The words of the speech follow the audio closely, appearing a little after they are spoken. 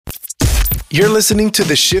You're listening to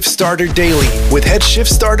the Shift Starter Daily with head Shift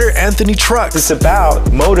Starter Anthony Trucks. It's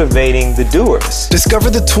about motivating the doers. Discover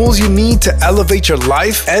the tools you need to elevate your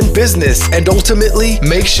life and business and ultimately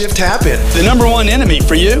make shift happen. The number one enemy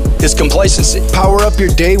for you is complacency. Power up your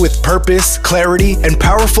day with purpose, clarity, and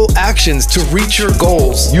powerful actions to reach your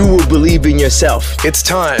goals. You will believe in yourself. It's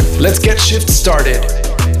time. Let's get shift started.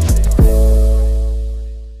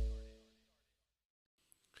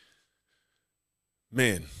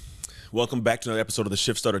 Man, welcome back to another episode of the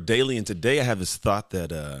Shift Starter Daily, and today I have this thought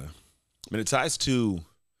that, it ties to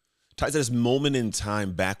this moment in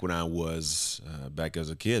time back when I was, back as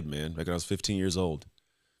a kid, man, back when I was 15 years old.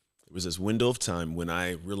 It was this window of time when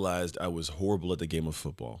I realized I was horrible at the game of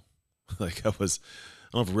football. I don't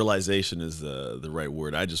know if realization is the right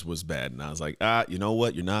word. I just was bad, and I was like, you know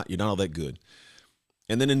what, you're not all that good.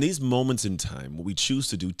 And then in these moments in time, what we choose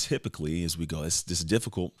to do typically is we go, this is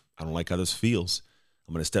difficult. I don't like how this feels.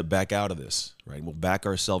 I'm going to step back out of this, right? We'll back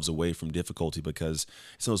ourselves away from difficulty because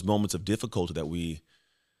it's in those moments of difficulty that we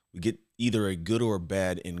get either a good or a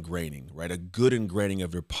bad ingraining, right? A good ingraining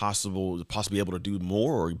of your possibly able to do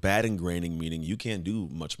more, or a bad ingraining meaning you can't do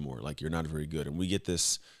much more, like you're not very good. And we get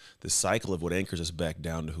this cycle of what anchors us back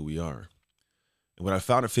down to who we are. And what I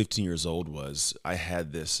found at 15 years old was I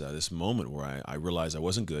had this moment where I realized I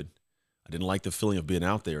wasn't good. I didn't like the feeling of being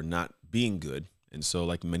out there, not being good. And so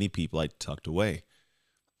like many people, I tucked away.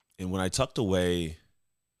 And when I tucked away,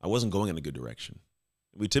 I wasn't going in a good direction.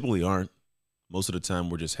 We typically aren't. Most of the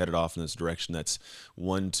time, we're just headed off in this direction that's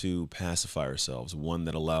one to pacify ourselves, one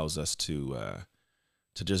that allows us to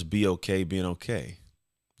just be okay being okay.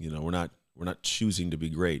 You know, we're not choosing to be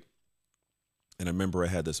great. And I remember I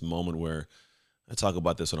had this moment where I talk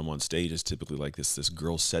about this when I'm on stage. It's typically like this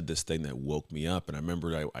girl said this thing that woke me up. And I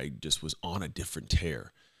remember I just was on a different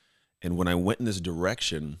tear. And when I went in this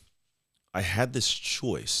direction, I had this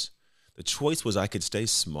choice. The choice was I could stay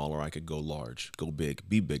small or I could go large, go big,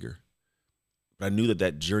 be bigger. But I knew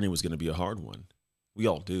that journey was going to be a hard one. We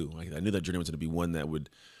all do. I knew that journey was going to be one that would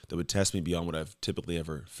test me beyond what I've typically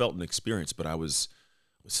ever felt and experienced. But I was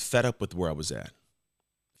fed up with where I was at,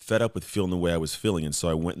 fed up with feeling the way I was feeling. And so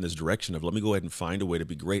I went in this direction of let me go ahead and find a way to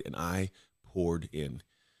be great. And I poured in.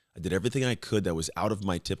 I did everything I could that was out of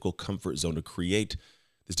my typical comfort zone to create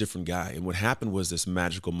this different guy. And what happened was this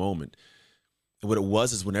magical moment. And what it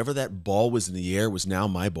was is whenever that ball was in the air, it was now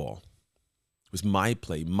my ball. It was my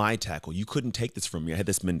play, my tackle. You couldn't take this from me. I had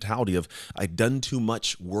this mentality of I'd done too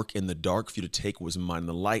much work in the dark for you to take what was mine in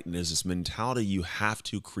the light. And there's this mentality you have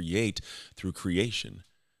to create through creation,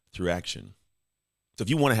 through action. So if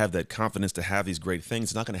you want to have that confidence to have these great things,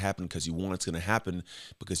 it's not going to happen because you want it. It's going to happen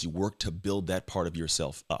because you work to build that part of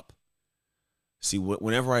yourself up. See,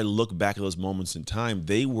 whenever I look back at those moments in time,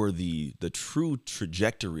 they were the true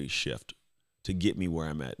trajectory shift to get me where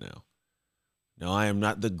I'm at now. Now, I am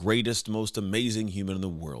not the greatest, most amazing human in the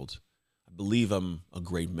world. I believe I'm a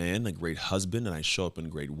great man, a great husband, and I show up in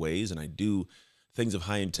great ways, and I do things of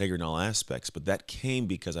high integrity in all aspects. But that came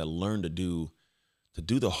because I learned to do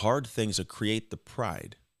the hard things to create the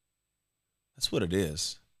pride. That's what it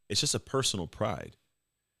is. It's just a personal pride,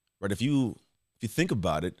 right? If you think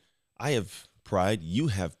about it, I have pride, you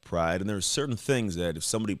have pride, and there are certain things that if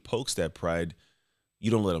somebody pokes that pride, you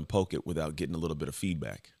don't let them poke it without getting a little bit of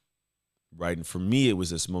feedback, right? And for me, it was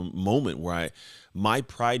this moment where my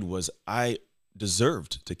pride was I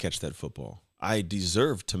deserved to catch that football. I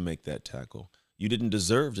deserved to make that tackle. You didn't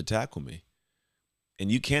deserve to tackle me.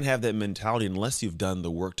 And you can't have that mentality unless you've done the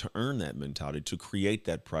work to earn that mentality, to create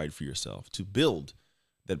that pride for yourself, to build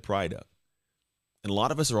that pride up. And a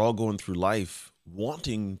lot of us are all going through life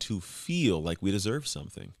wanting to feel like we deserve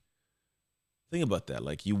something. Think about that.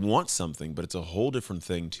 Like you want something, but it's a whole different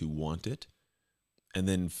thing to want it and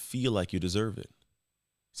then feel like you deserve it.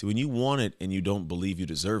 See, when you want it and you don't believe you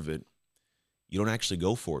deserve it, you don't actually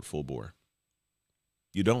go for it full bore.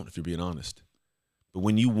 You don't, if you're being honest. But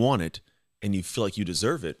when you want it and you feel like you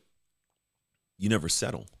deserve it, you never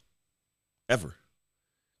settle, ever.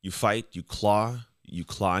 You fight, you claw, you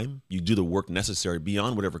climb, you do the work necessary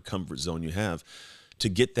beyond whatever comfort zone you have to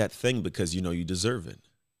get that thing because you know you deserve it.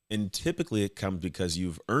 And typically it comes because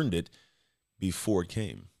you've earned it before it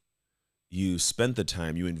came. You spent the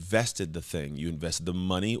time, you invested the thing, you invested the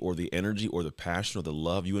money or the energy or the passion or the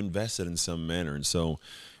love, you invested in some manner. And so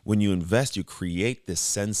when you invest, you create this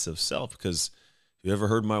sense of self because if you ever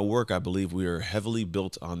heard my work, I believe we are heavily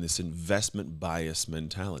built on this investment bias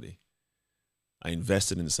mentality. I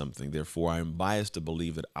invested in something, therefore I am biased to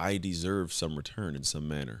believe that I deserve some return in some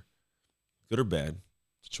manner. Good or bad,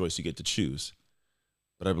 it's a choice you get to choose.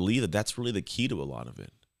 But I believe that that's really the key to a lot of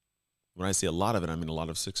it. When I say a lot of it, I mean a lot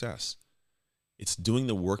of success. It's doing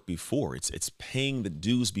the work before. It's paying the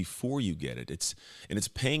dues before you get it. It's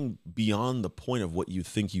paying beyond the point of what you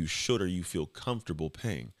think you should or you feel comfortable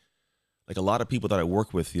paying. Like a lot of people that I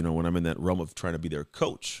work with, you know, when I'm in that realm of trying to be their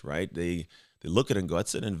coach, right? They look at it and go,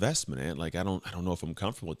 "That's an investment, man. Like I don't know if I'm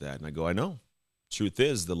comfortable with that." And I go, "I know. Truth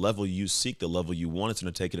is, the level you seek, the level you want, it's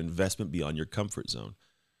going to take an investment beyond your comfort zone."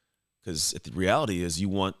 Because the reality is you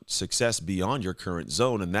want success beyond your current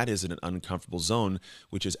zone, and that is in an uncomfortable zone,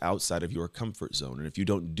 which is outside of your comfort zone. And if you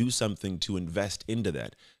don't do something to invest into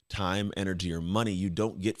that, time, energy, or money, you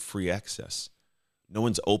don't get free access. No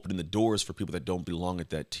one's opening the doors for people that don't belong at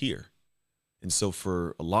that tier. And so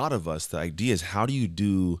for a lot of us, the idea is how do you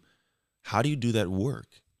do that work?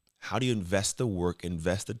 How do you invest the work,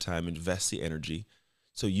 invest the time, invest the energy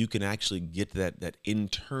so you can actually get that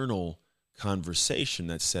internal conversation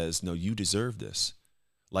that says, no, you deserve this.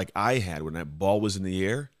 Like I had when that ball was in the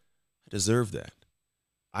air, I deserve that.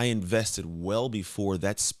 I invested well before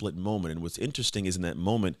that split moment. And what's interesting is in that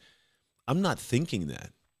moment, I'm not thinking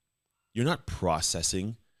that. You're not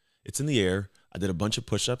processing. It's in the air. I did a bunch of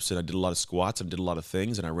push-ups and I did a lot of squats and did a lot of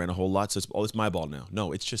things and I ran a whole lot. So it's my ball now.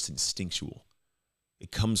 No, it's just instinctual.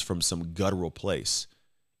 It comes from some guttural place.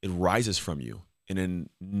 It rises from you in a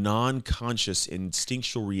non-conscious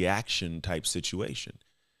instinctual reaction type situation.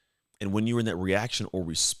 And when you're in that reaction or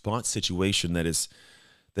response situation that is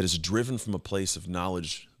driven from a place of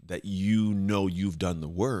knowledge that you know you've done the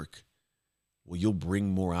work, well, you'll bring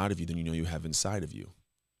more out of you than you know you have inside of you.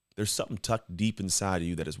 There's something tucked deep inside of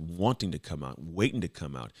you that is wanting to come out, waiting to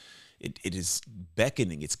come out. It is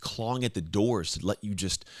beckoning. It's clawing at the doors to let you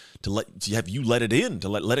let it in, to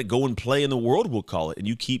let it go and play in the world, we'll call it. And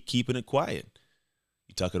you keep keeping it quiet.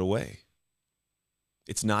 You tuck it away.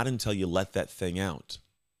 It's not until you let that thing out,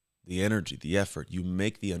 the energy, the effort, you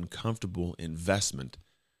make the uncomfortable investment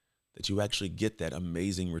that you actually get that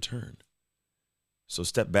amazing return. So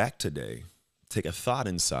step back today, take a thought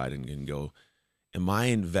inside and go, am I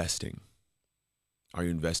investing? Are you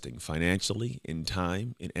investing financially, in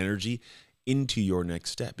time, in energy, into your next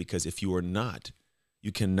step? Because if you are not,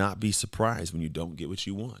 you cannot be surprised when you don't get what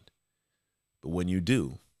you want. But when you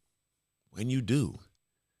do,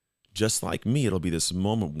 just like me, it'll be this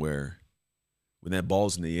moment where when that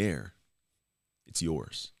ball's in the air, it's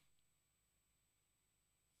yours.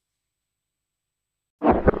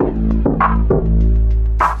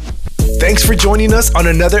 Thanks for joining us on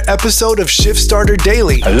another episode of Shift Starter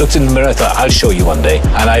Daily. I looked in the mirror, I thought, I'll show you one day,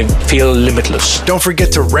 and I feel limitless. Don't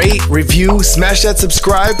forget to rate, review, smash that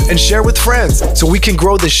subscribe, and share with friends so we can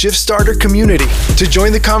grow the Shift Starter community. To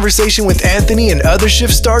join the conversation with Anthony and other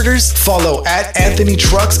Shift Starters, follow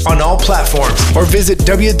 @AnthonyTrucks on all platforms or visit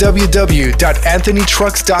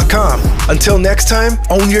www.anthonytrucks.com. Until next time,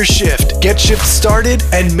 own your shift, get shift started,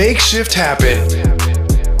 and make shift happen.